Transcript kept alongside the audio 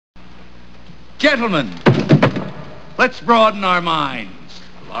Gentlemen, let's broaden our minds.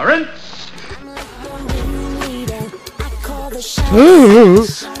 Lawrence?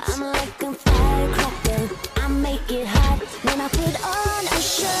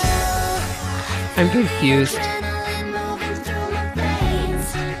 I'm confused.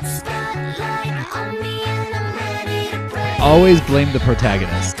 Always blame the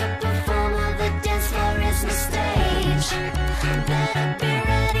protagonist.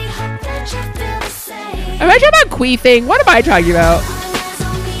 Am I talking about queefing? What am I talking about?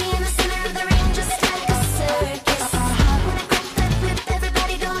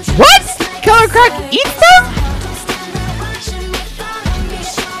 What? Killer Croc eats them?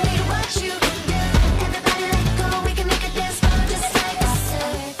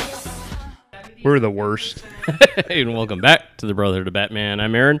 We're the worst. Hey, and welcome back to the Brotherhood of Batman.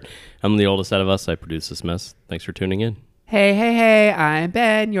 I'm Aaron. I'm the oldest out of us. I produce this mess. Thanks for tuning in. Hey, I'm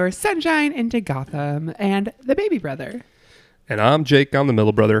Ben, your sunshine into Gotham, and the baby brother. And I'm Jake. I'm the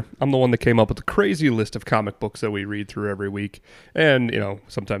middle brother. I'm the one that came up with the crazy list of comic books that we read through every week. And,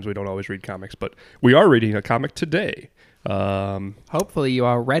 sometimes we don't always read comics, but we are reading a comic today. Hopefully you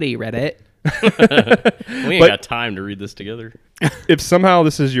already read it. We ain't got time to read this together. If somehow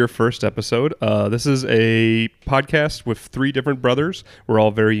this is your first episode, this is a podcast with three different brothers. We're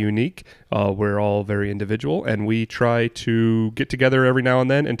all very unique. We're all very individual, and we try to get together every now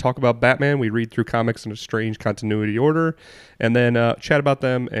and then and talk about Batman. We read through comics in a strange continuity order, and then chat about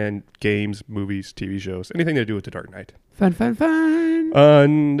them and games, movies, TV shows, anything to do with the Dark Knight. Fun.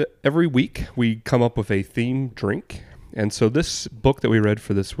 And every week we come up with a themed drink. And so this book that we read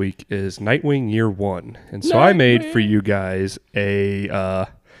for this week is Nightwing Year One. And so I made for you guys a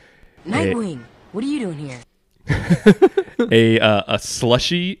Nightwing, what are you doing here? a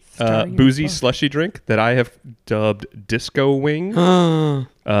slushy, boozy slushy drink that I have dubbed Disco Wing. It has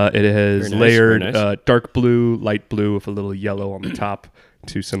Very nice, layered very nice. dark blue, light blue with a little yellow on the top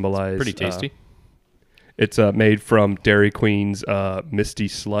to symbolize. Pretty tasty. It's made from Dairy Queen's Misty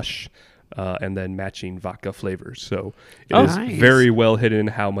Slush. And then matching vodka flavors. So it is nice. very well hidden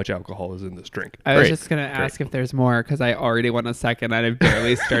how much alcohol is in this drink. I was just going to ask if there's more because I already want a second and I've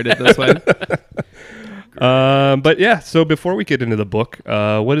barely started this one. But yeah, so before we get into the book,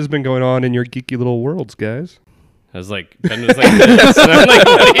 what has been going on in your geeky little worlds, guys? I was like, Ben was like this. And I'm like,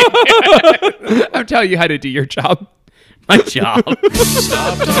 what are you I'm telling you how to do your job. My job.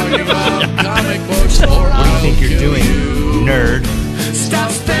 Stop talking about comic books or What do you think you're doing, nerd? Stop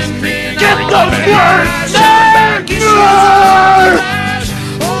spending Get all those my words cash in, on nerd! cash,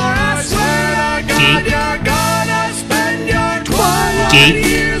 or I swear to God Geek. you're gonna spend your 21 Geek.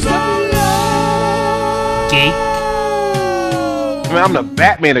 years alone. Geek. I'm the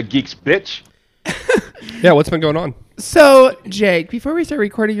Batman of geeks, bitch. Yeah, what's been going on? So, Jake, before we start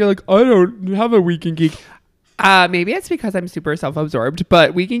recording, you're like, I don't have a Week in Geek. Maybe it's because I'm super self-absorbed,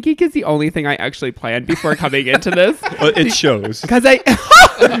 but Week in Geek is the only thing I actually planned before coming into this. Well, it shows. Because I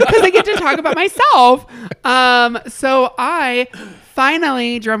get to talk about myself. So I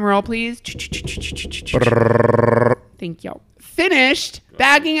finally, drum roll please. Thank you. Finished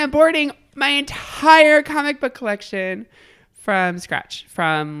bagging and boarding my entire comic book collection from scratch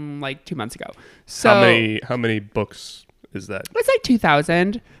from like 2 months ago. So How many books is that? it's like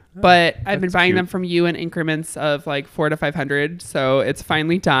 2,000. But I've been that's buying cute. them from you in increments of like 400 to 500. So it's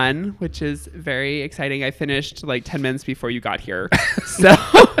finally done, which is very exciting. I finished like 10 minutes before you got here. So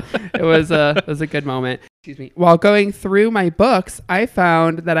it was a good moment. Excuse me. While going through my books, I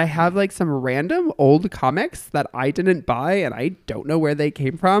found that I have like some random old comics that I didn't buy and I don't know where they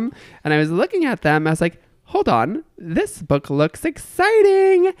came from. And I was looking at them. I was like, hold on, this book looks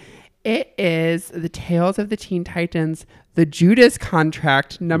exciting. It is The Tales of the Teen Titans, The Judas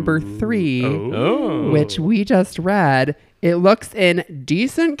Contract number 3, Oh. which we just read. It looks in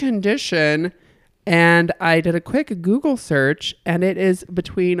decent condition, and I did a quick Google search, and it is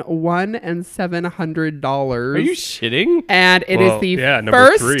between $100 and $700. Are you shitting? And it Well, is the yeah,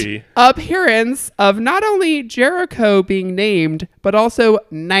 number first 3. appearance of not only Jericho being named, but also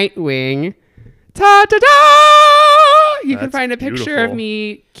Nightwing. Ta-da-da! You can That's find a picture beautiful. of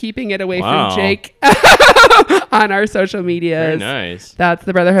me keeping it away Wow. from Jake on our social medias. Very nice. That's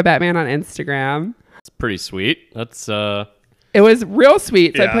the Brotherhood Batman on Instagram. It's pretty sweet. That's It was real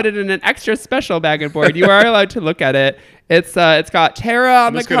sweet, so I Yeah. put it in an extra special bag and board. You are allowed to look at it. It's got Tara on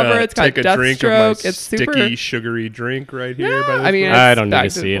I'm the just gonna cover. It's got take a drink of my Deathstroke. It's sticky, super. sugary drink right here. Yeah, by this I mean, point. I don't need back to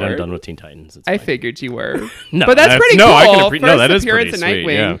to see it. the I'm board. done with Teen Titans. It's I fine. figured you were. No, but that's pretty cool. No, I can First no, that is appearance pretty of sweet.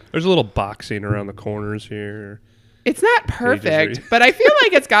 Nightwing. Yeah. There's a little boxing around the corners here. It's not perfect, read. but I feel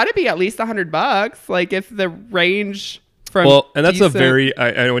like it's got to be at least $100. Like if the range from Well, and that's decent- a very.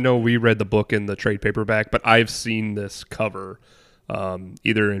 I know we read the book in the trade paperback, but I've seen this cover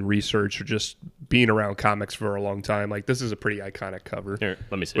either in research or just being around comics for a long time. Like, this is a pretty iconic cover. Here,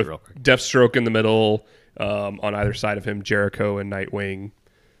 let me see it With real quick. Deathstroke in the middle, on either side of him, Jericho and Nightwing.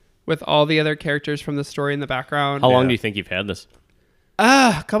 with all the other characters from the story in the background. How long Yeah. do you think you've had this?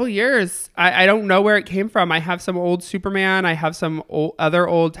 A couple years. I don't know where it came from. I have some old Superman. I have some other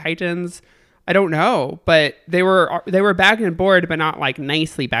old Titans. I don't know, but they were bagged and board, but not like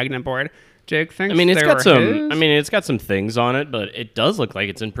nicely bagged and board. Jake thinks. I mean, it's they got were some. his. I mean, it's got some things on it, but it does look like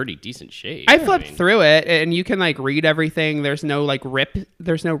it's in pretty decent shape. I flipped mean, through it, and you can like read everything. There's no like rip.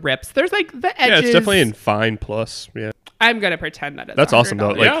 There's no rips. There's like the edges. Yeah, it's definitely in fine plus. Yeah, I'm gonna pretend that it's. That's awesome,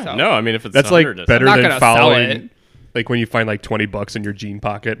 though. $100, Like, Yeah, so. no, I mean, if it's that's like 100, better I'm not than gonna sell following. it. Like when you find like $20 in your jean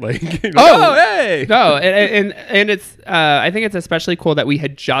pocket, like Oh, hey, No, and it's. I think it's especially cool that we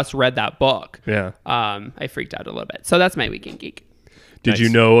had just read that book. yeah. I freaked out a little bit. So that's my Weekend Geek. Did you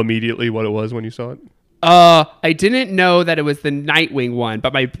Nice. know immediately what it was when you saw it? I didn't know that it was the Nightwing one,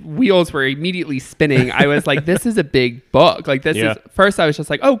 but my wheels were immediately spinning. I was like, this is a big book. Like this Yeah. is first I was just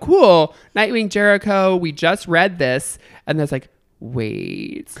like, oh cool. Nightwing Jericho, we just read this. And then it's like,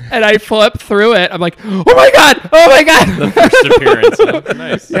 wait. And I flip through it. I'm like, oh my God. Oh my God. first appearance. Oh,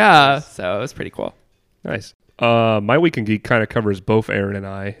 nice. Yeah. So it was pretty cool. Nice. My Weekend Geek kind of covers both Aaron and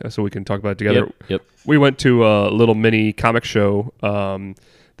I, so we can talk about it together. Yep. We went to a little mini comic show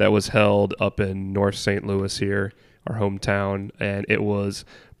that was held up in North St. Louis here, our hometown, and it was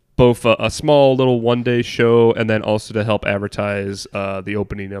both a small little one-day show and then also to help advertise the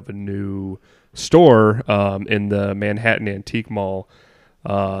opening of a new store in the Manhattan Antique Mall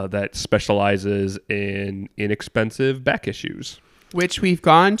that specializes in inexpensive back issues. Which we've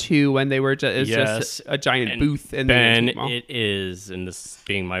gone to when they were it's Yes. just a giant And booth in the Ben, antique mall. it is, and this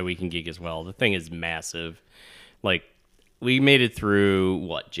being my Weekend Geek as well, the thing is massive. Like, we made it through,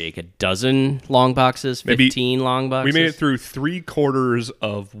 what, Jake, a dozen long boxes? Maybe- 15 long boxes? We made it through 3/4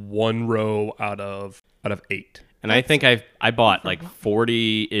 of one row out of 8. And I think I bought like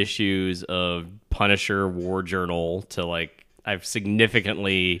 40 issues of Punisher War Journal to like, I've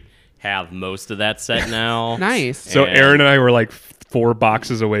significantly have most of that set now. Nice. So And- Aaron and I were like 4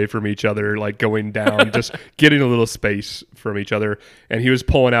 boxes away from each other, like going down, just getting a little space from each other. And he was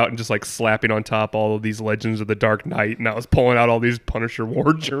pulling out and just like slapping on top all of these Legends of the Dark Knight. And I was pulling out all these Punisher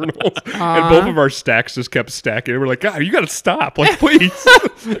War Journals. And both of our stacks just kept stacking. And we're like, God, you got to stop. Like, please.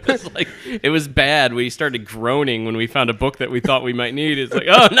 It's like, it was bad. We started groaning when we found a book that we thought we might need. It's like,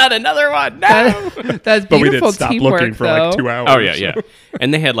 oh, not another one. No. That's But we beautiful didn't stop teamwork, looking for though. like 2 hours. Oh, yeah.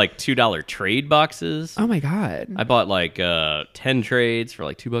 And they had like $2 trade boxes. Oh my God. I bought like 10 trades for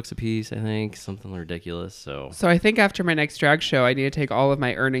like $2 a piece, I think. Something ridiculous. So So I think after my next drag show, I need to take all of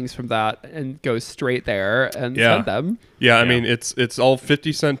my earnings from that and go straight there and Yeah. send them. Yeah, I mean, it's all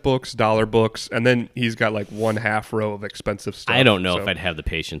 50-cent books, dollar books. And then he's got like 1/2 row of expensive stuff. I don't know so. if I'd have the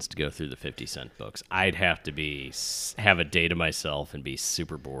patience to go through the 50-cent books. I'd have to have a day to myself and be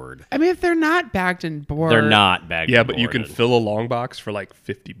super bored. I mean, if they're not bagged and board. They're not bagged. Yeah, and but you can boarded. fill a long box for like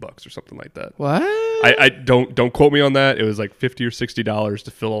 $50 or something like that. What? I don't quote me on that. It was like $50 or $60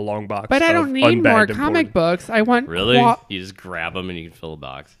 to fill a long box. But I of don't need more unbagged and comic boarded. books. I want Really? You just grab them and you can fill a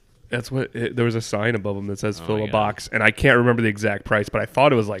box. That's what there was a sign above them that says "fill my a God. box," and I can't remember the exact price, but I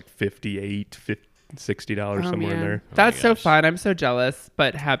thought it was like $58, $60 somewhere in there. That's so gosh. fun. I'm so jealous,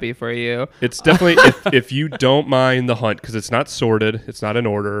 but happy for you. It's definitely if you don't mind the hunt because it's not sorted, it's not in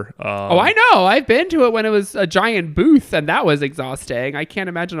order. Oh, I know. I've been to it when it was a giant booth, and that was exhausting. I can't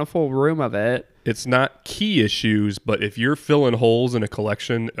imagine a full room of it. It's not key issues, but if you're filling holes in a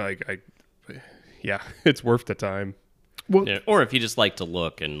collection, yeah, it's worth the time. Yeah, or if you just like to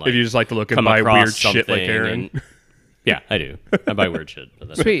look and like If you just like to look and come buy across weird shit like something Aaron. and- yeah, I do. I buy weird shit. But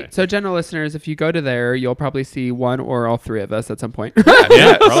that's Sweet. okay. So, general listeners, if you go to there, you'll probably see one or all three of us at some point.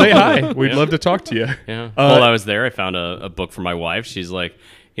 Yeah, probably. Say hi. We'd Yeah. love to talk to you. Yeah. While I was there, I found a book for my wife. She's like,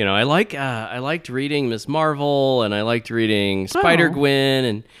 you know, I liked reading Miss Marvel and I liked reading Spider Gwen,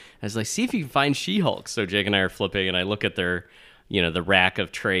 and I was like, see if you can find She-Hulk. So Jake and I are flipping, and I look at their, you know, the rack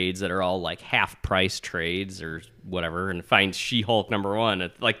of trades that are all like half price trades or whatever, and find She-Hulk #1.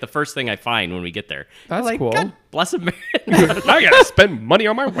 It's like the first thing I find when we get there. That's like, cool. God bless America. I gotta spend money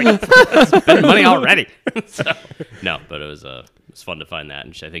on my wife. Spend money already. So, no, but it was fun to find that,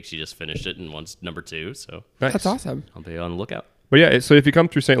 and I think she just finished it and wants #2. So Nice. That's awesome. I'll be on the lookout. But yeah, so if you come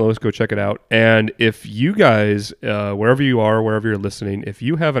through St. Louis, go check it out. And if you guys, wherever you are, wherever you're listening, if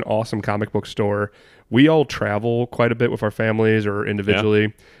you have an awesome comic book store, we all travel quite a bit with our families or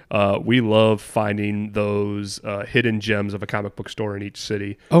individually. We love finding those hidden gems of a comic book store in each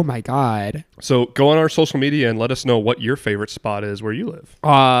city. Oh my God. So go on our social media and let us know what your favorite spot is where you live.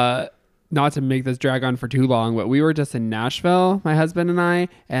 Not to make this drag on for too long, but we were just in Nashville, my husband and I,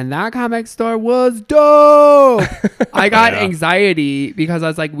 and that comic store was dope. I got anxiety because I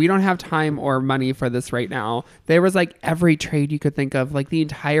was like, we don't have time or money for this right now. There was like every trade you could think of, like the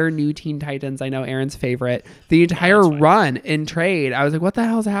entire new Teen Titans. I know Aaron's favorite, the entire run in trade. I was like, what the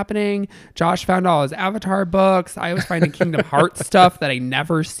hell is happening? Josh found all his Avatar books. I was finding Kingdom Hearts stuff that I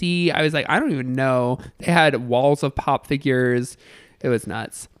never see. I was like, I don't even know. They had walls of pop figures. It was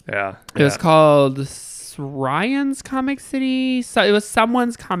nuts. Yeah. It was called Ryan's Comic City. So it was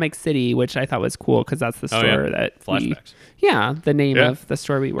someone's Comic City, which I thought was cool because that's the store that Flashbacks. the name of the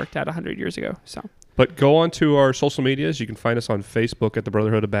store we worked at 100 years ago. So, but go on to our social medias. You can find us on Facebook at the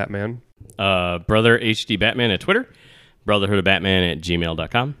Brotherhood of Batman. Brother HD Batman at Twitter. Brotherhood of Batman at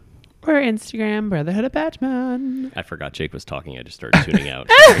gmail.com. or Instagram, Brotherhood of Batman. I forgot Jake was talking. I just started tuning out.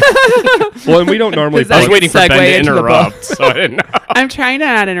 Well, and we don't normally. I was waiting for Ben segue to into the interrupt, so I didn't know. I'm trying to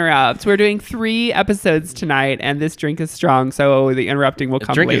not interrupt. We're doing 3 episodes tonight, and this drink is strong, so the interrupting will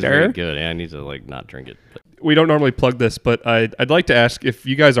come Drink is later. very good. I need to not drink it. But. We don't normally plug this, but I'd like to ask if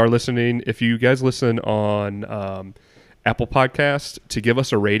you guys are listening. If you guys listen on Apple Podcast, to give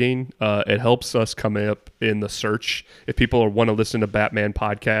us a rating. It helps us come up in the search. If people want to listen to Batman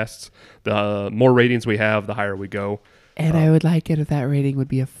podcasts, the more ratings we have, the higher we go. And I would like it if that rating would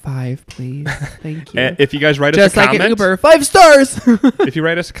be a 5, please. Thank you. And if you guys write Just us a like comment, an Uber, 5 stars. if you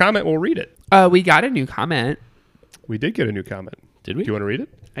write us a comment, we'll read it. We got a new comment. We did get a new comment. Did we? Do you want to read it?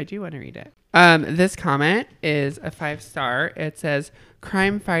 I do want to read it. This comment is a 5-star. It says,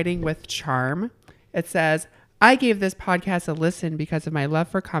 crime fighting with charm. It says, I gave this podcast a listen because of my love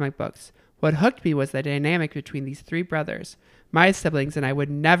for comic books. What hooked me was the dynamic between these 3 brothers. My siblings and I would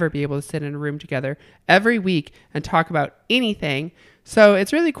never be able to sit in a room together every week and talk about anything. So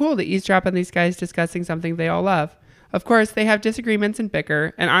it's really cool to eavesdrop on these guys discussing something they all love. Of course, they have disagreements and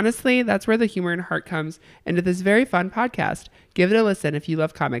bicker, and honestly, that's where the humor and heart comes into this very fun podcast. Give it a listen if you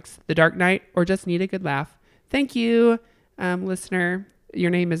love comics, The Dark Knight, or just need a good laugh. Thank you, listener.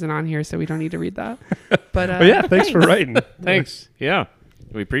 Your name isn't on here, so we don't need to read that. But yeah, thanks for writing. Thanks. Yeah,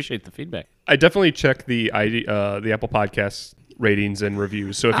 we appreciate the feedback. I definitely check the Apple Podcast ratings and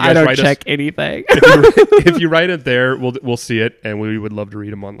reviews. So if you guys I don't write check anything. if you write it there, we'll see it, and we would love to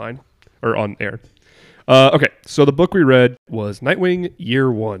read them online or on air. Okay, so the book we read was Nightwing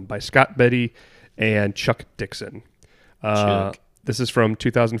Year 1 by Scott Beatty and Chuck Dixon. This is from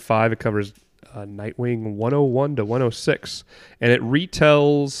 2005. It covers Nightwing 101 to 106, and it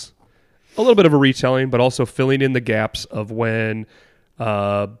retells a little bit of a retelling, but also filling in the gaps of when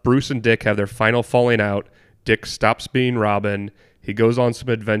Bruce and Dick have their final falling out. Dick stops being Robin. He goes on some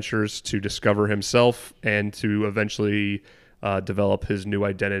adventures to discover himself and to eventually develop his new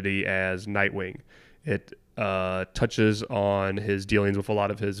identity as Nightwing. It touches on his dealings with a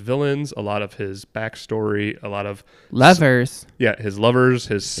lot of his villains, a lot of his backstory, a lot of Lovers. his lovers,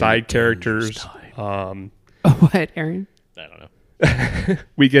 his side characters. What, Aaron? I don't know.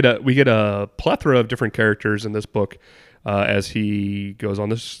 We get a plethora of different characters in this book as he goes on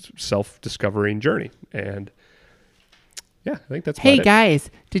this self-discovering journey. And yeah, I think that's Hey about it.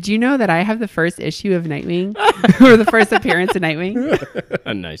 guys, did you know that I have the first issue of Nightwing? Or the first appearance of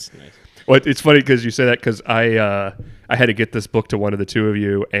Nightwing? Nice. Well, it's funny because you say that because I had to get this book to one of the two of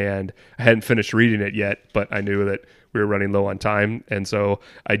you, and I hadn't finished reading it yet, but I knew that we were running low on time, and so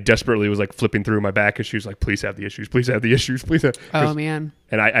I desperately was like flipping through my back issues, like, please have the issues, please have the issues, please have. Oh man.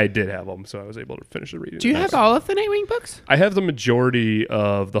 And I did have them, so I was able to finish the reading. Do you have all of the Nightwing books? I have the majority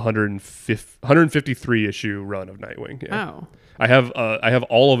of the 153 issue run of Nightwing. Yeah. Oh. I have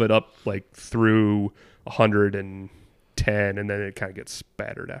all of it up like through 110, and then it kind of gets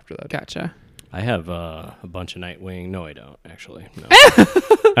spattered after that. Gotcha. I have a bunch of Nightwing. No, I don't, actually. No.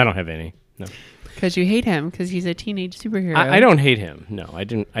 I don't have any. No. Because you hate him because he's a teenage superhero. I don't hate him. No, I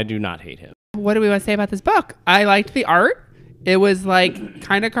do not hate him. What do we want to say about this book? I liked the art. It was like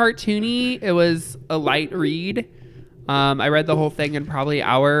kind of cartoony. It was a light read. I read the whole thing in probably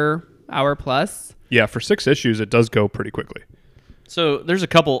hour plus. Yeah, for 6 issues, it does go pretty quickly. So there's a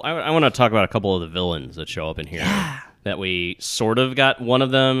couple. I want to talk about a couple of the villains that show up in here. Yeah. That we sort of got one of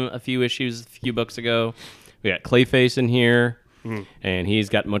them a few books ago. We got Clayface in here, and he's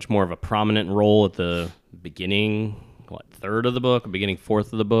got much more of a prominent role at the beginning, third of the book, beginning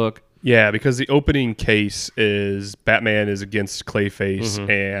fourth of the book. Yeah, because the opening case is Batman is against Clayface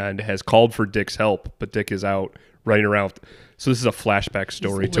and has called for Dick's help, but Dick is out running around. So this is a flashback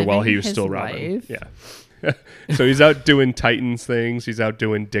story to while he was living still his Robin. life. Yeah. So he's out doing Titans things. He's out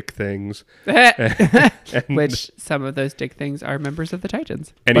doing Dick things. Which some of those Dick things are members of the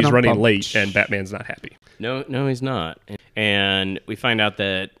Titans. And he's running Ba-dum-bum. late, and Batman's not happy. No, he's not. And we find out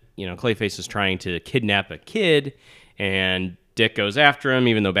that, Clayface is trying to kidnap a kid, and Dick goes after him,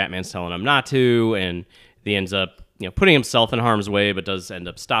 even though Batman's telling him not to, and he ends up, putting himself in harm's way, but does end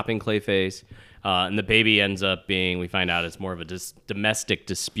up stopping Clayface. And the baby ends up being, we find out it's more of a domestic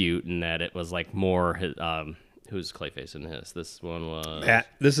dispute, and that it was like more, who's Clayface in this? This one was...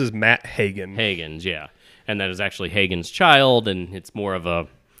 This is Matt Hagen. Hagen's, yeah. And that is actually Hagen's child, and it's more of a,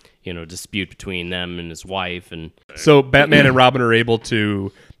 dispute between them and his wife. And So Batman and Robin are able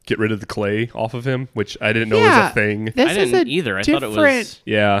to get rid of the clay off of him, which I didn't know was a thing. This I is didn't a either. I thought it was...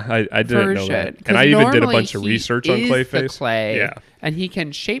 Yeah, I didn't know that. version. And I even did a Normally bunch of he research on is the Clayface. clay, Yeah. and he can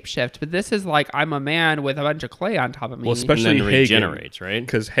shapeshift, but this is like I'm a man with a bunch of clay on top of me. Well, especially And then Hagen, regenerates, right?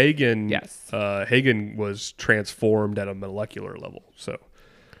 Because Hagen, Yes. Hagen was transformed at a molecular level. So,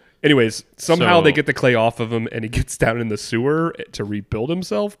 anyways, somehow So- they get the clay off of him, and he gets down in the sewer to rebuild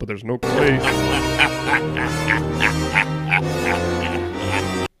himself. But there's no clay.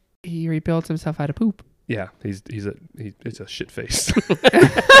 He rebuilds himself out of poop. Yeah, it's a shit face.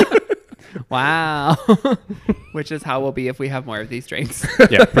 Wow. Which is how we'll be if we have more of these drinks.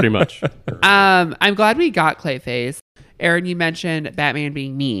 Yeah, pretty much. I'm glad we got Clayface. Aaron, you mentioned Batman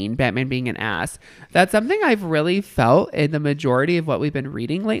being mean, Batman being an ass. That's something I've really felt in the majority of what we've been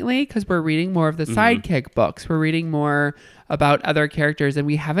reading lately, because we're reading more of the sidekick books. We're reading more about other characters, and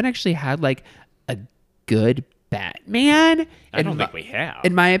we haven't actually had like a good Batman. I don't think we have.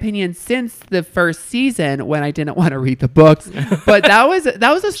 In my opinion, since the first season when I didn't want to read the books. But that was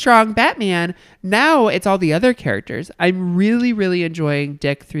a strong Batman. Now it's all the other characters. I'm really, really enjoying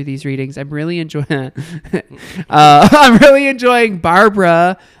Dick through these readings. I'm really enjoying I'm really enjoying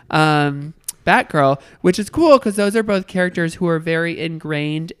Barbara, Batgirl, which is cool because those are both characters who are very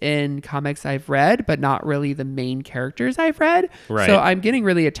ingrained in comics I've read, but not really the main characters I've read. Right. So I'm getting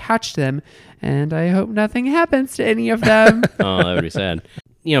really attached to them, and I hope nothing happens to any of them. Oh, that would be sad.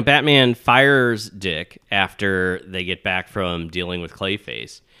 Batman fires Dick after they get back from dealing with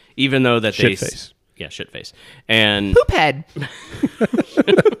Clayface, even though that Shitface. Yeah, shitface. And Poophead.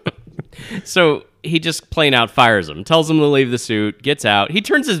 so he just plain out fires him, tells him to leave the suit, gets out. He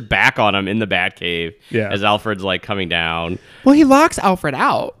turns his back on him in the Batcave as Alfred's like coming down. Well, he locks Alfred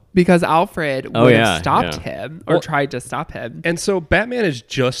out because Alfred would have stopped yeah. him or tried to stop him. And so Batman is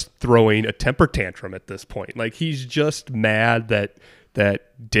just throwing a temper tantrum at this point. Like, he's just mad that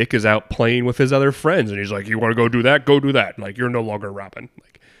Dick is out playing with his other friends, and he's like, "You want to go do that? Go do that." Like, you're no longer Robin.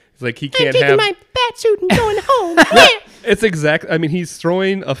 Like, it's like he can't have my bat suit and going home. It's exact. I mean, he's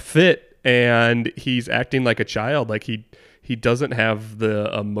throwing a fit, and he's acting like a child. Like he doesn't have the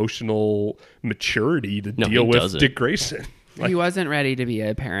emotional maturity to deal with doesn't. Dick Grayson. Like, He wasn't ready to be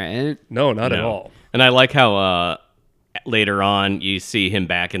a parent. no, not at No. all. And I like how later on you see him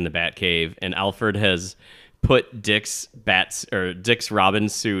back in the Batcave, and Alfred has put Dick's Robin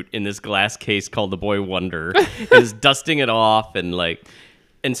suit in this glass case called the Boy Wonder, is dusting it off, and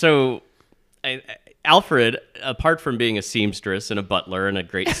so Alfred, apart from being a seamstress and a butler and a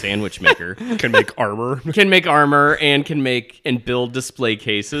great sandwich maker, Can make armor. can make armor and can make and build display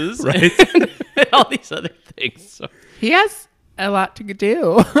cases, Right. and all these other things. So. He has a lot to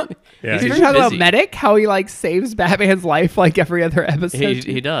do. Yeah, Did he's- you talk about busy. Medic? How he like saves Batman's life like every other episode.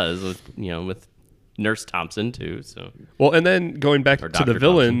 He does with Nurse Thompson too. So Well, and then going back Or to the Dr.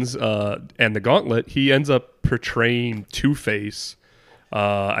 villains and the Gauntlet, he ends up portraying Two-Face.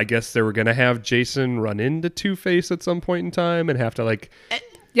 I guess they were going to have Jason run into Two-Face at some point in time and have to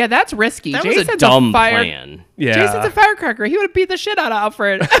Yeah, that's risky. that Jason's was a dumb fire- plan. yeah. Jason's a firecracker. He would have beat the shit out of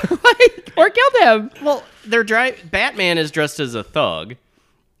Alfred, or killed him. Well, Batman is dressed as a thug,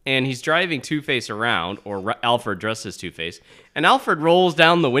 and he's driving Two-Face around, or Alfred dressed as Two-Face, and Alfred rolls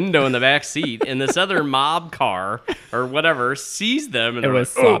down the window in the back seat, and this other mob car or whatever sees them, and It they're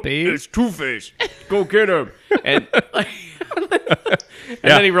was like, sloppy. "Oh, it's Two-Face. Go get him!" And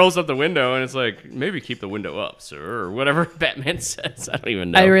then he rolls up the window, and it's like, maybe keep the window up, sir, or whatever Batman says. I don't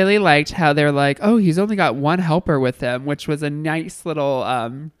even know. I really liked how they're like, oh, he's only got one helper with him, which was a nice little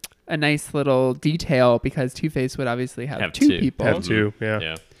detail because Two-Face would obviously have two people. Have two, yeah.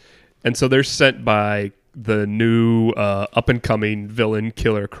 Yeah. And so they're sent by the new up-and-coming villain,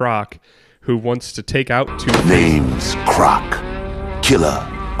 Killer Croc, who wants to take out Two-Face. Name's Croc. Killer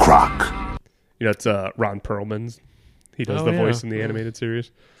Croc. You know, it's Ron Perlman's. He does Oh, the yeah. voice in the animated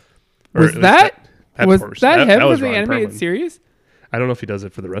series. Or Was at least that was him for was the Ron animated Perlman. series? I don't know if he does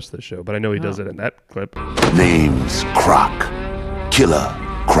it for the rest of the show, but I know he does it in that clip. Name's Croc. Killer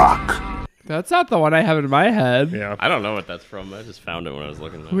Croc. That's not the one I have in my head. Yeah. I don't know what that's from. I just found it when I was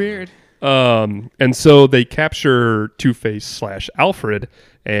looking. Weird. And so they capture Two-Face / Alfred,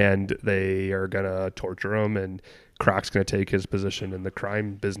 and they are gonna torture him, and Croc's gonna take his position in the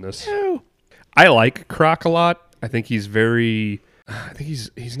crime business. I like Croc a lot. I think he's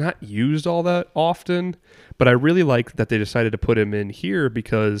he's not used all that often, but I really like that they decided to put him in here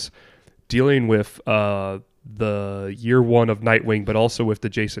because dealing with the year one of Nightwing, but also with the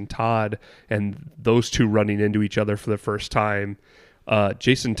Jason Todd and those two running into each other for the first time.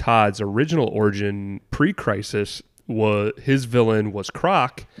 Jason Todd's original origin pre-Crisis was his villain was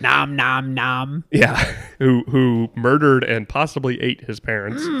Croc. Nom nom nom. Yeah, who murdered and possibly ate his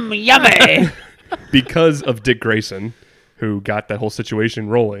parents Yummy. because of Dick Grayson, who got that whole situation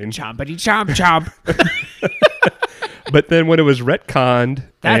rolling. Chompity chomp chomp. But then when it was retconned,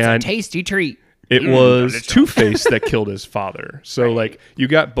 That's and a tasty treat. it was Two-Face that killed his father. So like you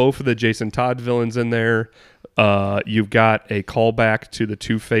got both of the Jason Todd villains in there. You've got a callback to the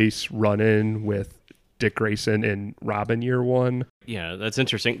Two-Face run-in with Dick Grayson in Robin year one. Yeah, that's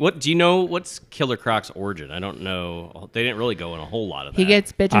interesting. What do you know? What's Killer Croc's origin? I don't know. They didn't really go in a whole lot of that. He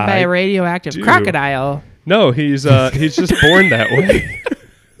gets bitten by a radioactive do. crocodile. No, he's just born that way.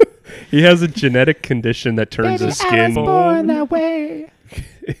 He has a genetic condition that turns his skin born that way.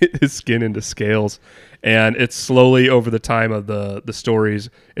 his skin into scales, and it's slowly over the time of the stories.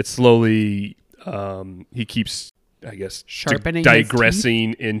 It's slowly he keeps, I guess, Sharpening his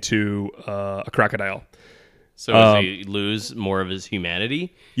digressing into a crocodile. So does he lose more of his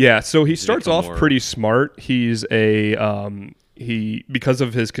humanity? Yeah, so he starts become off more- pretty smart. He's because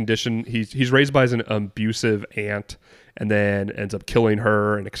of his condition, he's raised by an abusive aunt and then ends up killing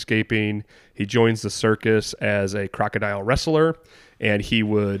her and escaping. He joins the circus as a crocodile wrestler, and he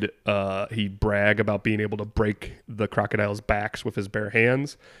would he'd brag about being able to break the crocodiles' backs with his bare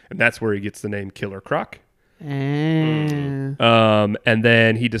hands, and that's where he gets the name Killer Croc. And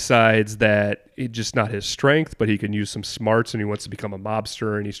then he decides that it's just not his strength, but he can use some smarts, and he wants to become a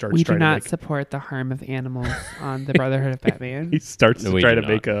mobster, and he starts We do trying not to support the harm of animals on the Brotherhood of Batman. he starts to we try do to not.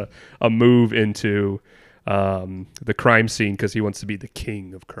 make a move into the crime scene because he wants to be the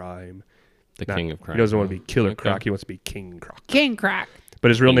king of crime. The Not- king of crime. He doesn't want to be Killer Okay. Croc. He wants to be King Croc. King Croc. But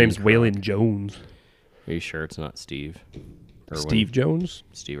his real King name's Croc. Waylon Jones. Are you sure it's not Steve? Irwin? Steve Jones?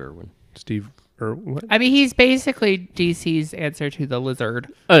 Steve Irwin. Steve or what? I mean, he's basically DC's answer to the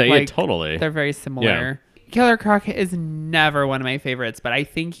Lizard. Oh, yeah, Like, totally. They're very similar. Killer Croc is never one of my favorites, but I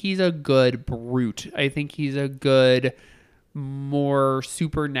think he's a good brute. I think he's a good, more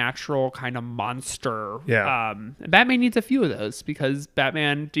supernatural kind of monster. Yeah. Batman needs a few of those because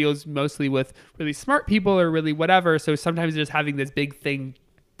Batman deals mostly with really smart people or really whatever. So sometimes just having this big thing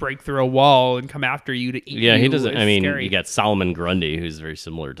break through a wall and come after you to eat Yeah, you he doesn't. is I mean, scary. you got Solomon Grundy, who's very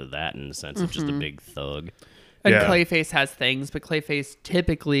similar to that in the sense of just a big thug. And Yeah. Clayface has things, but Clayface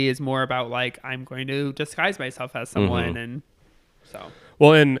typically is more about like, I'm going to disguise myself as someone, and so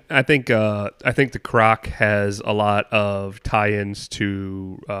Well, and I think the Croc has a lot of tie-ins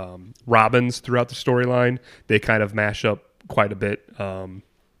to Robins throughout the storyline. They kind of mash up quite a bit, and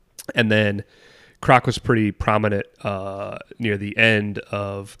then Croc was pretty prominent near the end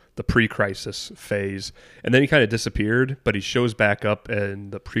of the pre-Crisis phase, and then he kind of disappeared. But he shows back up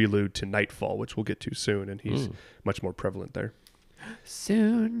in the prelude to Nightfall, which we'll get to soon, and he's much more prevalent there.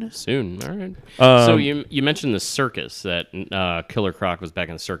 soon. All right. So you mentioned the circus, that Killer Croc was back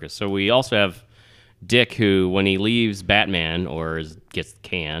in the circus. So we also have Dick, who when he leaves Batman or gets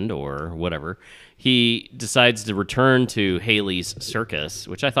canned or whatever, he decides to return to Haley's circus,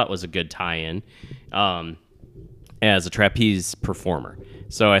 which I thought was a good tie-in, as a trapeze performer.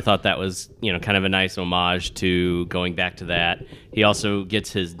 So I thought that was, kind of a nice homage to going back to that. He also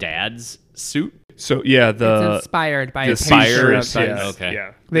gets his dad's suit. So yeah, It's the inspired by the a picture of t-shirt, his yeah, Okay.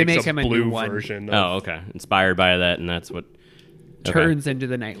 yeah. They Makes make him a new blue one. version. Of, Oh, okay. Inspired by that, and that's what turns into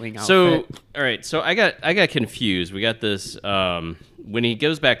the Nightwing outfit. So, all right. So I got confused. We got this when he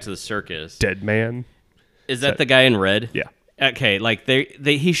goes back to the circus. Dead Man. Is that the guy in red? Yeah. Okay. Like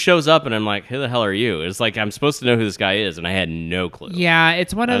he shows up, and I'm like, who the hell are you? It's like I'm supposed to know who this guy is, and I had no clue. yeah,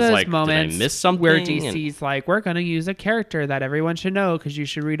 it's one I of was those like, did I moments miss something? where And- DC's like, we're going to use a character that everyone should know because you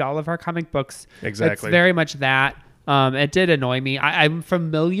should read all of our comic books. Exactly. It's very much that. It did annoy me. I'm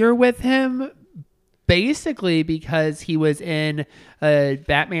familiar with him basically because he was in a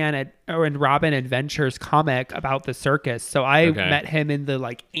Batman and Robin Adventures comic about the circus. So I met him in the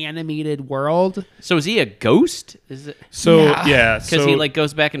like animated world. So is he a ghost? Is it? So Yeah. Because he like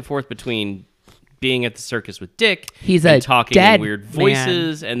goes back and forth between being at the circus with Dick, He's and a talking dead in weird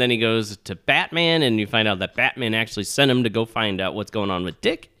voices, and then he goes to Batman, and you find out that Batman actually sent him to go find out what's going on with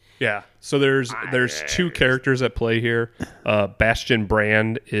Dick. Yeah. So there's two characters at play here. Bastian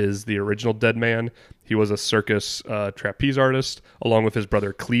Brand is the original Dead Man. He was a circus trapeze artist along with his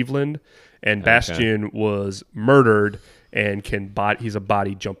brother Cleveland, and Bastian was murdered and he's a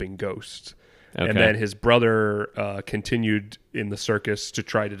body jumping ghost. Okay. And then his brother continued in the circus to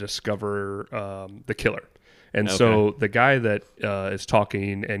try to discover the killer. And so the guy that is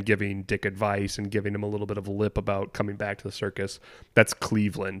talking and giving Dick advice and giving him a little bit of a lip about coming back to the circus, that's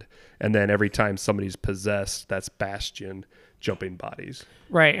Cleveland. And then every time somebody's possessed, that's Bastian jumping bodies.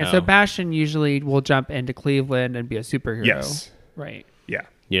 Right. And so Bastian usually will jump into Cleveland and be a superhero. Yes. Right. Yeah.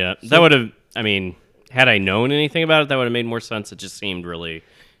 Yeah, that would have, I mean, had I known anything about it, that would have made more sense. It just seemed really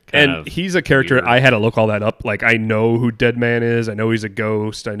And he's a character, weird. I had to look all that up. Like, I know who Dead Man is. I know he's a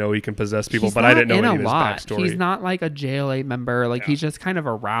ghost. I know he can possess people, He's but I not didn't know in any a of his lot. backstory. He's not like a JLA member. Like, he's just kind of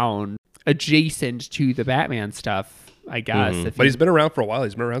around, adjacent to the Batman stuff, I guess. But he's been around for a while.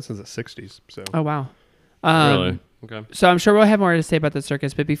 He's been around since the 60s. So. Oh, wow. really? Okay. So I'm sure we'll have more to say about the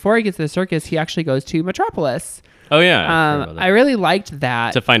circus, but before he gets to the circus, he actually goes to Metropolis. Oh, yeah. I really liked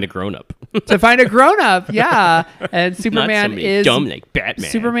that. To find a grown-up. To find a grown-up, yeah. And Not Superman somebody is dumb like Batman.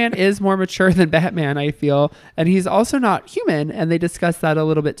 Superman is more mature than Batman, I feel, and he's also not human. And they discuss that a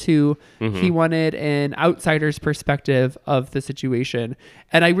little bit too. He wanted an outsider's perspective of the situation,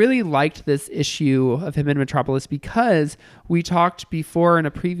 and I really liked this issue of him in Metropolis because we talked before in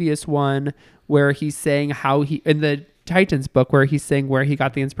a previous one where he's saying how he in the Titans book where he's saying where he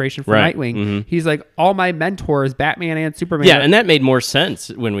got the inspiration for Right. Nightwing. He's like, all my mentors, Batman and Superman. Yeah, and that made more sense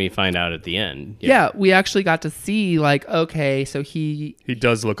when we find out at the end. Yeah, we actually got to see like, okay, so he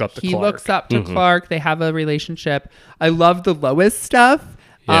does look up to Clark. He looks up to Clark. They have a relationship. I love the Lois stuff.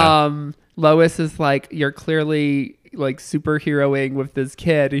 Yeah. Lois is like, you're clearly like superheroing with this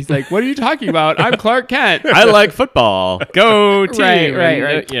kid. He's like, what are you talking about? I'm Clark Kent. I like football. Go team.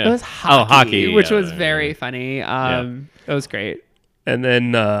 Right. Yeah. It was hockey, which yeah, was very funny. It was great. And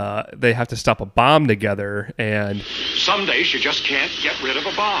then they have to stop a bomb together, and Some days you just can't get rid of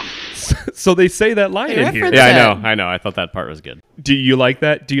a bomb. so they say that line in here. Yeah, I know. I thought that part was good. Do you like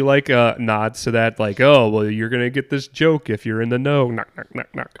that? Do you like nods to that? Like, oh, well, you're gonna get this joke if you're in the know. Knock, knock,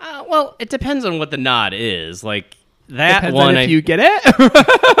 knock, knock. Well, it depends on what the nod is. Like that Depends one, on if you get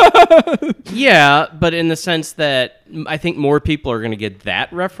it. yeah, but in the sense that I think more people are going to get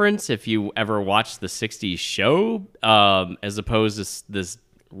that reference if you ever watch the '60s show, as opposed to this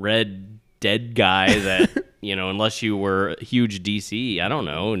red dead guy that unless you were a huge DC, I don't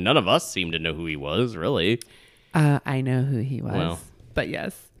know. None of us seem to know who he was, really. I know who he was, Well. but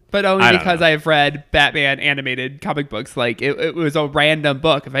yes. But only because I've read Batman animated comic books. Like, it was a random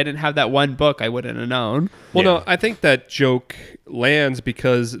book. If I didn't have that one book, I wouldn't have known. Well, no, I think that joke lands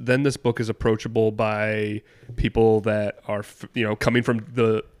because then this book is approachable by people that are, coming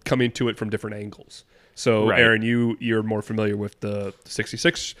to it from different angles. So, Right. Aaron, you're more familiar with the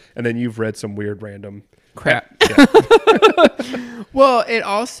 66, and then you've read some weird random Crap. Yeah. Well, it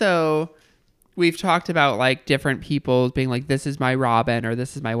also... We've talked about like different people being like, this is my Robin or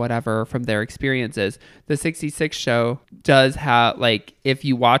this is my whatever from their experiences. The 66 show does have like, if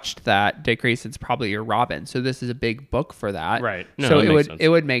you watched that, Dick Grayson's probably your Robin. So this is a big book for that. Right. No, so that makes sense. it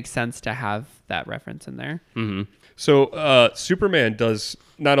would make sense to have that reference in there. Mm-hmm. So Superman does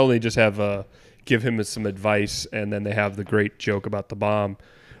not only just have give him some advice, and then they have the great joke about the bomb,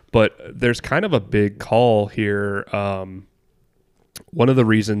 but there's kind of a big call here. One of the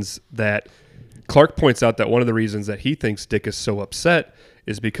reasons that Clark points out that one of the reasons that he thinks Dick is so upset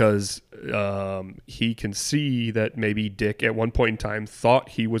is because he can see that maybe Dick at one point in time thought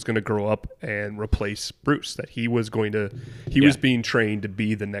he was going to grow up and replace Bruce, that he was being trained to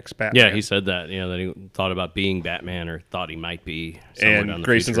be the next Batman. Yeah, he said that. That he thought about being Batman or thought he might be. Somewhere down And the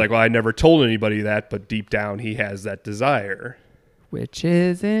Grayson's future. like, well, I never told anybody that, but deep down he has that desire. Which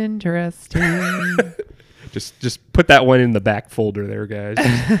is interesting. Just put that one in the back folder there, guys.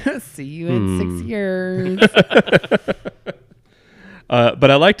 See you in 6 years.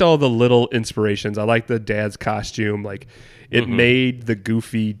 But I liked all the little inspirations. I liked the dad's costume. Like, it made the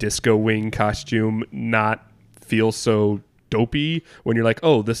goofy Disco Wing costume not feel so dopey when you're like,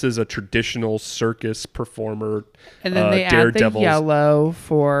 oh, this is a traditional circus performer. And then they add the Daredevils. yellow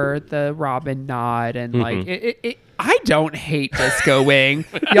for the Robin nod. And like, I don't hate Disco Wing.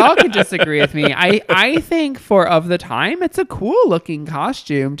 Y'all can disagree with me. I think for of the time, it's a cool looking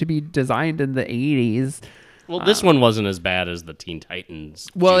costume to be designed in the 80s. Well, this one wasn't as bad as the Teen Titans.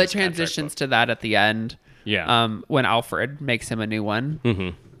 Well, it Jeans contract transitions book. to that at the end. Yeah. When Alfred makes him a new one.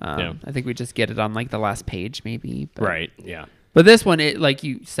 Mm-hmm. Yeah. I think we just get it on like the last page, maybe. But. Right. Yeah. But this one, it like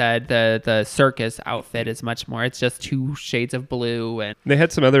you said, the circus outfit is much more. It's just 2 shades of blue, and They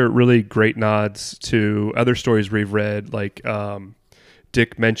had some other really great nods to other stories we've read. Like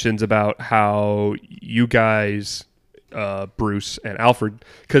Dick mentions about how you guys, Bruce and Alfred,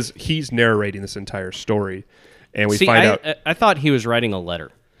 because he's narrating this entire story, and we find out. I thought he was writing a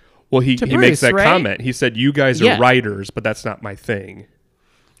letter. Well, he Bruce, makes that right? comment. He said, "You guys are Yeah. writers, but that's not my thing."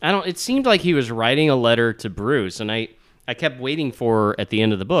 It seemed like he was writing a letter to Bruce, and I kept waiting for at the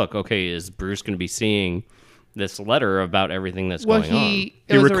end of the book. Okay, is Bruce going to be seeing this letter about everything that's going on? He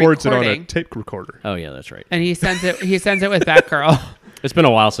records it on a tape recorder. Oh yeah, that's right. and he sends it. He sends it with Batgirl. It's been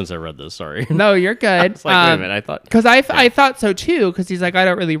a while since I read this. Sorry. No, you're good. It's like, wait a minute. I thought because I thought so too. Because he's like, I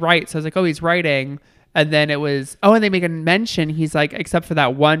don't really write, so I was like, oh, he's writing. And then it was, and they make a mention. He's like, except for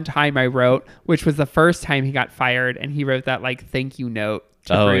that one time I wrote, which was the first time he got fired, and he wrote that like thank you note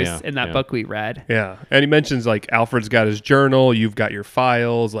to Bruce in that book we read. Yeah, and he mentions like Alfred's got his journal, you've got your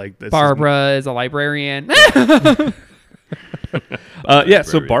files, like this. Barbara is a librarian.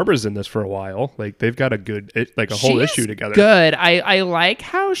 So Barbara's in this for a while. Like they've got a good, like a whole issue together. Good. I like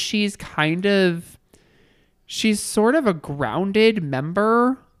how she's sort of a grounded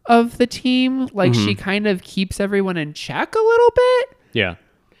member of the team. Like she kind of keeps everyone in check a little bit. Yeah.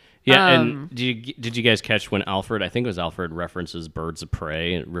 Yeah, and did you guys catch when Alfred, I think it was Alfred, references Birds of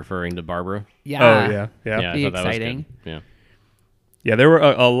Prey, referring to Barbara? Yeah. Oh, yeah. Yeah, I Be thought that was exciting. good. Yeah. Yeah, there were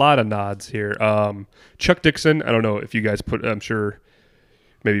a lot of nods here. Chuck Dixon, I don't know if you guys I'm sure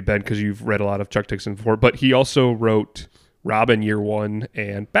maybe Ben, because you've read a lot of Chuck Dixon before, but he also wrote Robin Year One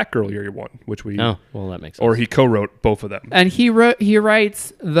and Batgirl Year One, which we... Oh, well, that makes sense. Or he co-wrote both of them. And he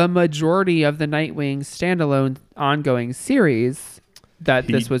writes the majority of the Nightwing standalone ongoing series that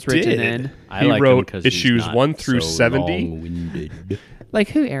this was written in. I He like him wrote 'cause he's issues not 1 through so 70. long-winded. Like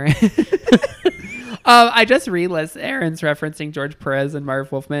who, Aaron? I just re-listened. Aaron's referencing George Perez and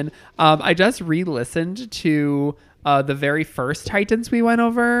Marv Wolfman. I just re-listened to the very first Titans we went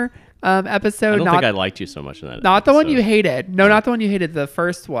over episode. I don't think I liked you so much in that. Not the one episode. you hated. No, not the one you hated. The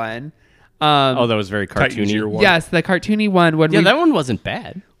first one. Oh, that was very Titans Year cartoony. One. Yes, the cartoony one. When Yeah, that one wasn't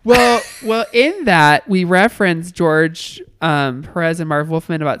bad. Well, in that we reference George Perez and Marv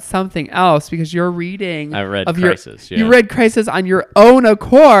Wolfman about something else because you're reading. I read of Crisis. You read Crisis on your own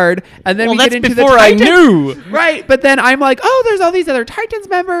accord, and then Well, we get that's into before the I Titans. knew. Right, but then I'm like, oh, there's all these other Titans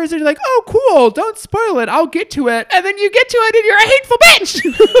members, and you're like, oh, cool, don't spoil it, I'll get to it, and then you get to it, and you're a hateful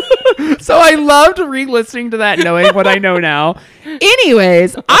bitch. So I loved re-listening to that, knowing what I know now.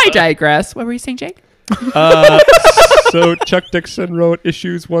 Anyways, I digress. What were you saying, Jake? So Chuck Dixon wrote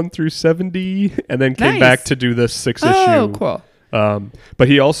issues 1 through 70 and then came Nice. back to do this 6 issue. Oh, cool. But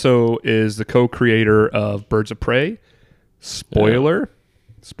he also is the co-creator of Birds of Prey. Spoiler.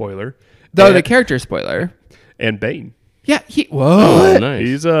 Though and, the character spoiler. and Bane. Yeah, Oh, what? nice.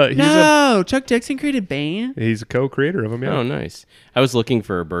 He's a No, Chuck Dixon created Bane. he's a co-creator of them. Yeah. Oh, nice. I was looking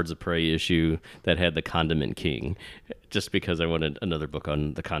for a Birds of Prey issue that had the Condiment King, just because I wanted another book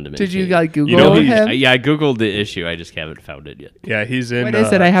on the Condiment King. Did you like Google You know, him? Yeah, I googled the issue. I just haven't found it yet. Yeah, he's in What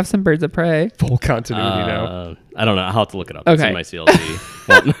is it? I have some Birds of Prey. full continuity now. I don't know. I'll have to look it up. It's Okay. in my CLC.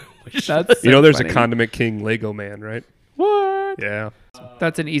 Well, That's You know, there's funny. a Condiment King Lego man, right? What? Yeah.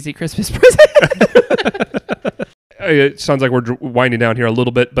 That's an easy Christmas present. It sounds like we're winding down here a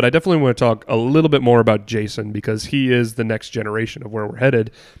little bit, but I definitely want to talk a little bit more about Jason because he is the next generation of where we're headed,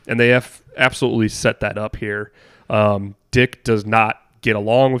 and they have absolutely set that up here. Dick does not get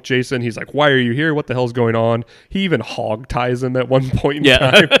along with Jason. He's like, "Why are you here? What the hell's going on?" He even hog ties him at one point in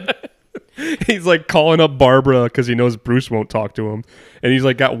time. He's like calling up Barbara because he knows Bruce won't talk to him, and he's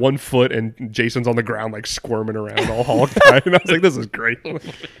like got 1 foot, and Jason's on the ground like squirming around, all hog tied. And I was like, "This is great."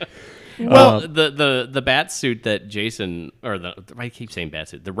 Well, the bat suit that Jason, I keep saying bat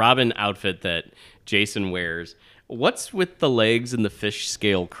suit, the Robin outfit that Jason wears. What's with the legs and the fish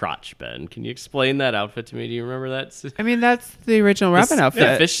scale crotch, Ben? Can you explain that outfit to me? Do you remember that? I mean, that's the original Robin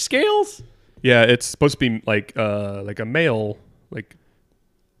outfit. The fish scales? Yeah, it's supposed to be like a male, like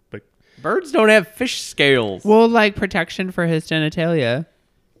Birds don't have fish scales. Well, like protection for his genitalia.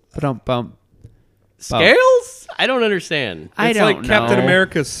 But bump. Scales? I don't understand. I it's don't like know. Captain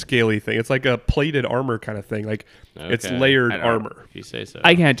America's scaly thing. It's like a plated armor kind of thing. Like it's Okay. layered I don't know, armor. if you say so.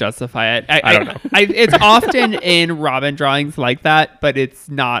 I can't justify it. I don't know. It's often in Robin drawings like that, but it's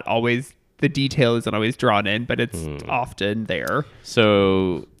not always the detail isn't always drawn in, but it's often there.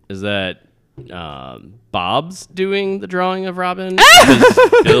 So is that Bob's doing the drawing of Robin?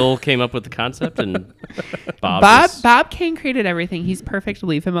 Because Bill came up with the concept, and Bob Kane created everything. He's perfect.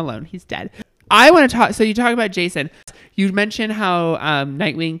 Leave him alone. He's dead. I want to talk. So you talk about Jason. You mentioned how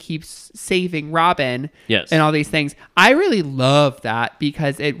Nightwing keeps saving Robin. Yes. And all these things. I really love that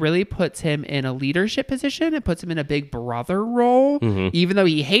because it really puts him in a leadership position. It puts him in a big brother role. Even though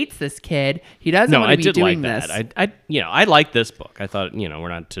he hates this kid, he doesn't want to be doing this. I like this book. I thought, we're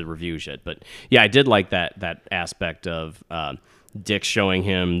not to review shit, but yeah, I did like that aspect of Dick showing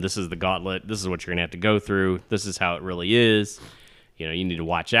him this is the gauntlet. This is what you're gonna have to go through. This is how it really is. You need to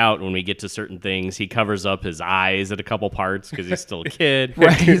watch out when we get to certain things. He covers up his eyes at a couple parts because he's still a kid.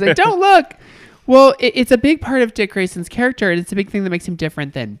 Right. He's like, don't look. Well, it's a big part of Dick Grayson's character, and it's a big thing that makes him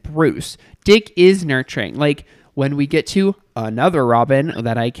different than Bruce. Dick is nurturing. Like, when we get to another Robin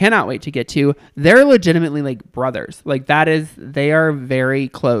that I cannot wait to get to, they're legitimately like brothers. Like, they are very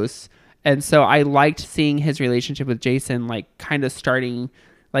close. And so I liked seeing his relationship with Jason, like, kind of starting...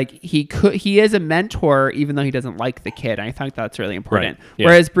 Like he is a mentor, even though he doesn't like the kid. I think that's really important. Right. Yeah.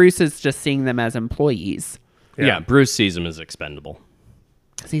 Whereas Bruce is just seeing them as employees. Yeah, Bruce sees him as expendable.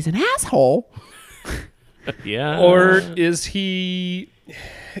 Because he's an asshole. Yeah. Or is he...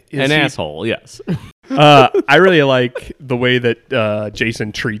 asshole, yes. I really like the way that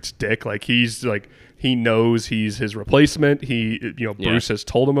Jason treats Dick. Like, he's like... He knows he's his replacement. Bruce has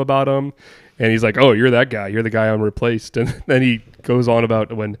told him about him. And he's like, oh, you're that guy. You're the guy I'm replaced. And then he goes on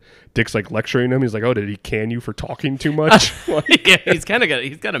about when Dick's like lecturing him. He's like, oh, did he can you for talking too much? Yeah, he's got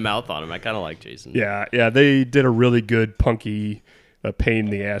a mouth on him. I kind of like Jason. Yeah. They did a really good punky pain in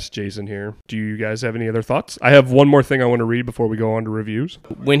the ass Jason here. Do you guys have any other thoughts? I have one more thing I want to read before we go on to reviews.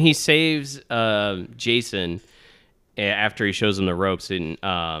 When he saves Jason after he shows him the ropes and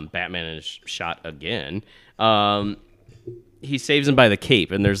Batman is shot again, he saves him by the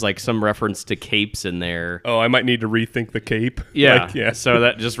cape, and there's like some reference to capes in there. Oh, I might need to rethink the cape. Yeah. So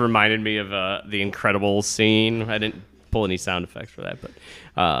that just reminded me of the Incredibles scene. I didn't pull any sound effects for that, but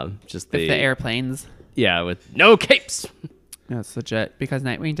just the airplanes. Yeah, with no capes. That's legit, because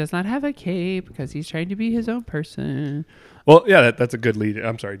Nightwing does not have a cape because he's trying to be his own person. Well, yeah, that's a good lead.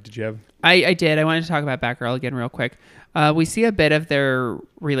 I'm sorry. Did you have? I did. I wanted to talk about Batgirl again real quick. We see a bit of their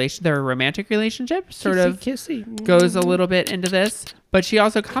romantic relationship sort of goes a little bit into this, but she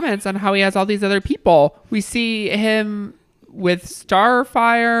also comments on how he has all these other people. We see him with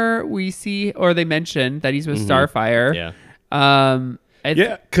Starfire. They mention that he's with Starfire. Yeah.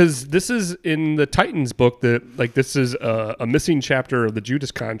 Because this is in the Titans book that this is a missing chapter of the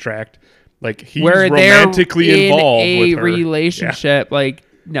Judas contract. Like, he's where romantically involved in with a her relationship. Yeah. Like,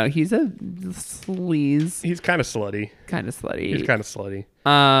 no, he's a sleaze. He's kind of slutty.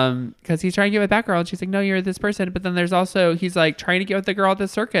 Because he's trying to get with Batgirl, and she's like, "No, you're this person." But then there's also he's like trying to get with the girl at the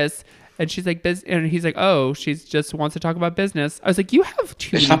circus, and she's like, and he's like, "Oh, she just wants to talk about business." I was like, "You have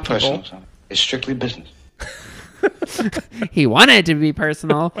too many people." It's not personal, son. It's strictly business. He wanted it to be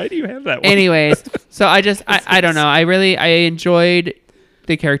personal. Why do you have that one? Anyways, so I don't know. I enjoyed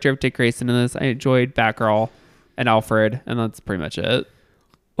the character of Dick Grayson in this. I enjoyed Batgirl and Alfred, and that's pretty much it.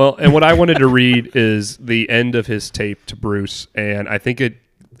 Well, and what I wanted to read is the end of his tape to Bruce, and I think it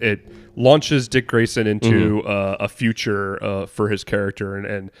launches Dick Grayson into a future for his character,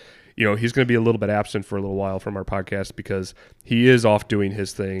 and he's going to be a little bit absent for a little while from our podcast because he is off doing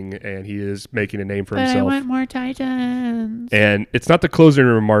his thing and he is making a name for himself. I want more Titans. And it's not the closing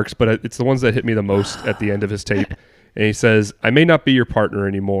remarks, but it's the ones that hit me the most at the end of his tape. And he says, "I may not be your partner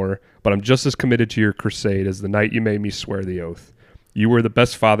anymore, but I'm just as committed to your crusade as the night you made me swear the oath. You were the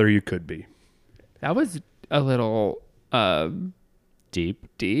best father you could be." That was a little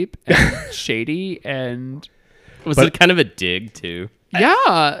deep and shady, and was it kind of a dig too?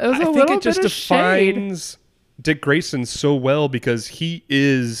 Yeah, it was I think it just defines Dick Grayson so well because he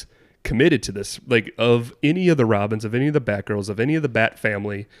is committed to this. Like, of any of the Robins, of any of the Batgirls, of any of the Bat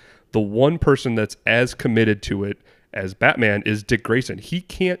family, the one person that's as committed to it as Batman is Dick Grayson. He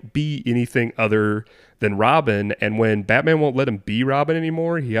can't be anything other than Robin, and when Batman won't let him be Robin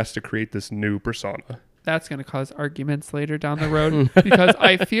anymore, he has to create this new persona. That's going to cause arguments later down the road because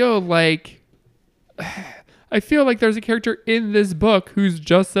I feel like there's a character in this book who's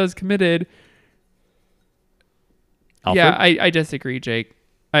just as committed. Alfred? Yeah, I disagree, Jake.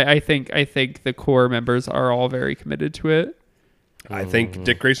 I think the core members are all very committed to it. I think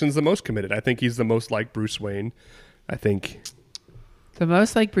Dick Grayson's the most committed. I think he's the most like Bruce Wayne. I think the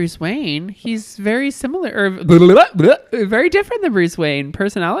most like Bruce Wayne. He's very similar or very different than Bruce Wayne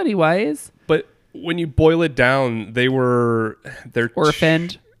personality wise. But when you boil it down, they're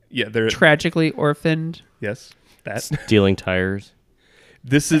orphaned. Yeah, they're tragically orphaned. yes, that. Stealing tires.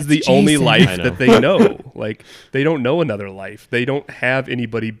 This is the Jason. only I life know. that they know. Like, they don't know another life. They don't have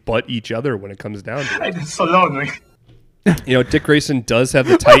anybody but each other when it comes down to it. It's so lonely. You know, Dick Grayson does have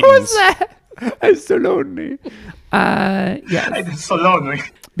the Titans. What was that? I'm so lonely. Yes. It's so lonely.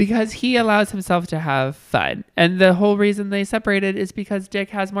 Because he allows himself to have fun. And the whole reason they separated is because Dick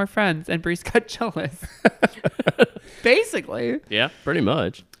has more friends and Bruce got jealous. Basically. Yeah, pretty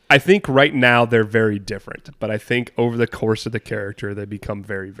much. I think right now they're very different, but I think over the course of the character, they become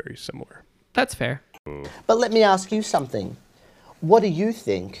very, very similar. That's fair. But let me ask you something. What do you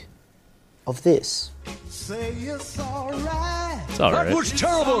think of this? Say it's all right. It's all right. That was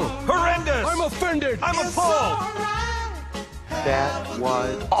terrible. Horrendous. I'm offended. I'm appalled. That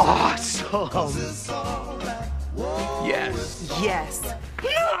was awesome. Yes. Yes.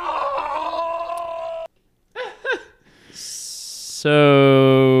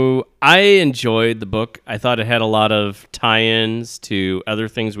 So I enjoyed the book. I thought it had a lot of tie-ins to other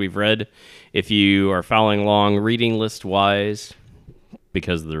things we've read. If you are following along reading list wise,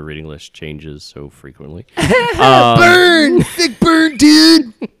 because the reading list changes so frequently. Burn! Sick burn,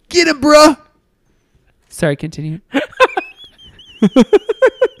 dude! Get him, bro! Sorry, continue.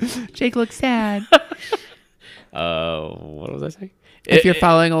 Jake looks sad. What was I saying? If you're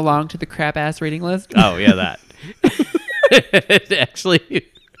following along to the crap ass reading list. Oh yeah, that. Actually,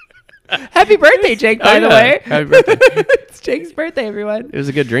 Happy birthday, Jake, by the yeah. way. Happy birthday. It's Jake's birthday, everyone. It was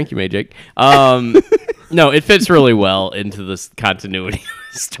a good drink you made, Jake. No, it fits really well into this continuity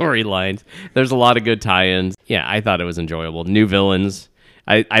storylines. There's a lot of good tie-ins. Yeah, I thought it was enjoyable. New villains.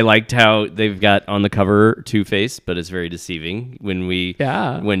 I liked how they've got on the cover Two-Face, but it's very deceiving.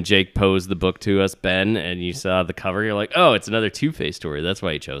 When Jake posed the book to us, Ben, and you saw the cover, you're like, oh, it's another Two-Face story. That's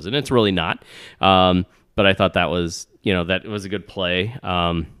why he chose it. And it's really not. But I thought that was a good play.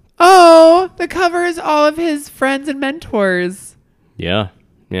 Oh, the cover is all of his friends and mentors. Yeah.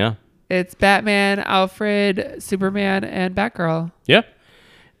 It's Batman, Alfred, Superman, and Batgirl. Yeah.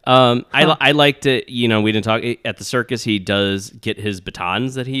 I liked it. We didn't talk at the circus. He does get his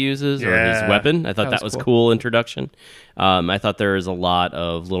batons that he uses or his weapon. I thought that was cool introduction. I thought there was a lot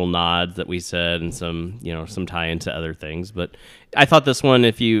of little nods that we said and some tie into other things. But I thought this one,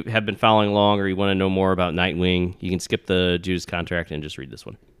 if you have been following along or you want to know more about Nightwing, you can skip the Judas Contract and just read this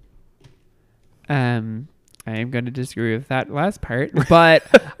one. I am going to disagree with that last part, but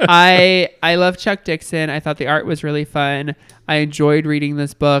I love Chuck Dixon. I thought the art was really fun. I enjoyed reading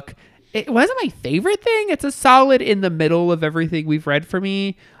this book. It wasn't my favorite thing. It's a solid in the middle of everything we've read for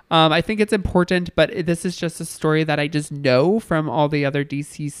me. I think it's important, but this is just a story that I just know from all the other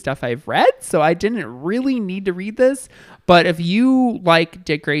DC stuff I've read, so I didn't really need to read this. But if you like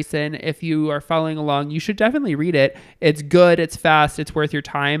Dick Grayson, if you are following along, you should definitely read it. It's good, it's fast, it's worth your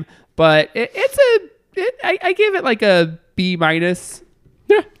time, but I gave it like a B-. Yeah,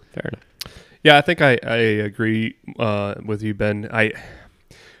 fair enough. Yeah, I think I agree with you, Ben.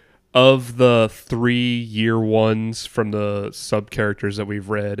 Of the 3 year ones from the sub characters that we've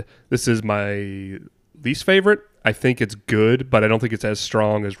read, this is my least favorite. I think it's good, but I don't think it's as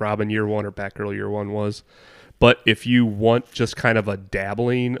strong as Robin Year One or Batgirl Year One was. But if you want just kind of a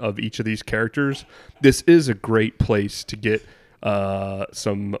dabbling of each of these characters, this is a great place to get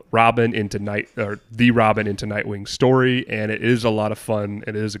some Robin into the Robin into Nightwing story, and it is a lot of fun.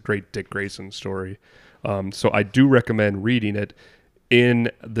 It is a great Dick Grayson story. So I do recommend reading it in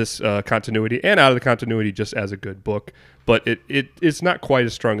this continuity and out of the continuity just as a good book, but it's not quite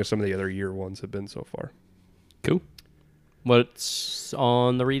as strong as some of the other year ones have been so far. Cool. What's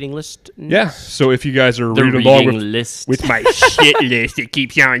on the reading list? Yeah, so if you guys are The reading along reading list. with my shit list, it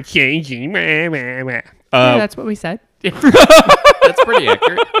keeps on changing. Yeah, that's what we said. That's pretty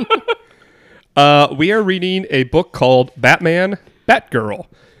accurate. We are reading a book called Batman, Batgirl.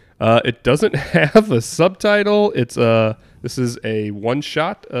 It doesn't have a subtitle. This is a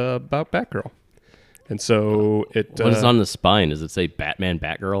one-shot about Batgirl. And so it... What is on the spine? Does it say Batman,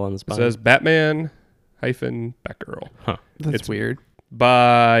 Batgirl on the spine? It says Batman Batgirl. Huh. That's weird.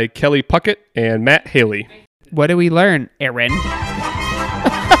 By Kelly Puckett and Matt Haley. What do we learn, Aaron?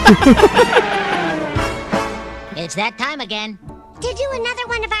 It's that time again. To do another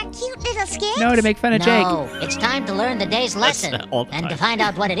one of our cute little skits? No, to make fun of Jake. No, it's time to learn the day's lesson. And to find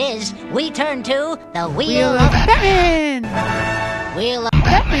out what it is, we turn to the Wheel of Batman! Wheel of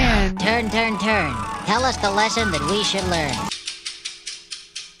Batman! Turn. Tell us the lesson that we should learn.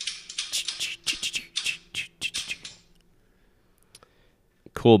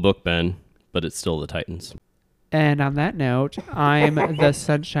 Cool book, Ben, but it's still the Titans. And on that note, I'm the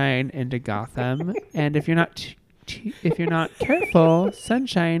sunshine into Gotham. And if you're not if you're not careful,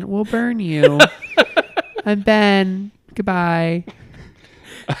 sunshine will burn you. I'm Ben. Goodbye.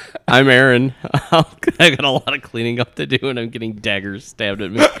 I'm Aaron. I got a lot of cleaning up to do, and I'm getting daggers stabbed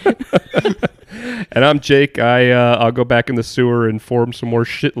at me. And I'm Jake. I'll go back in the sewer and form some more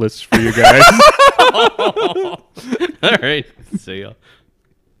shit lists for you guys. All right. See ya.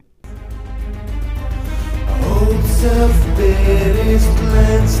 Old self-pity's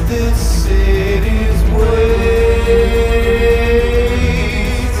cleansed the city's ways.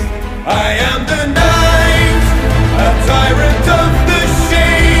 I am the night, a tyrant of the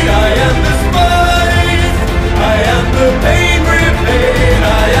shade. I am the spice, I am the pain repaid.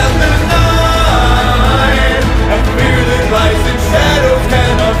 I am the night, a fear that lies in shadows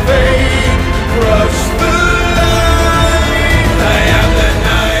cannot fade. Crush the light, I am the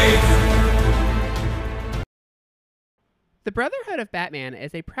night. The Brotherhood of Batman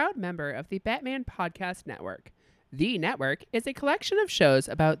is a proud member of the Batman Podcast Network. The network is a collection of shows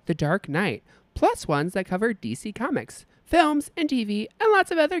about the Dark Knight, plus ones that cover DC Comics, films, and TV, and lots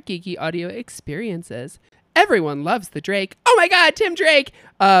of other geeky audio experiences. Everyone loves the Drake. Oh my god, Tim Drake!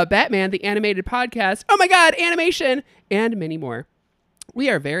 Batman, the animated podcast. Oh my god, animation! And many more. We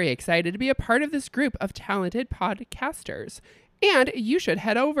are very excited to be a part of this group of talented podcasters. And you should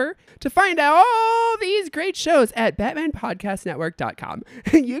head over to find out all these great shows at BatmanPodcastNetwork.com.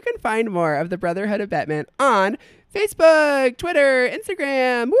 You can find more of the Brotherhood of Batman on Facebook, Twitter,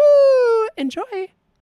 Instagram. Woo! Enjoy!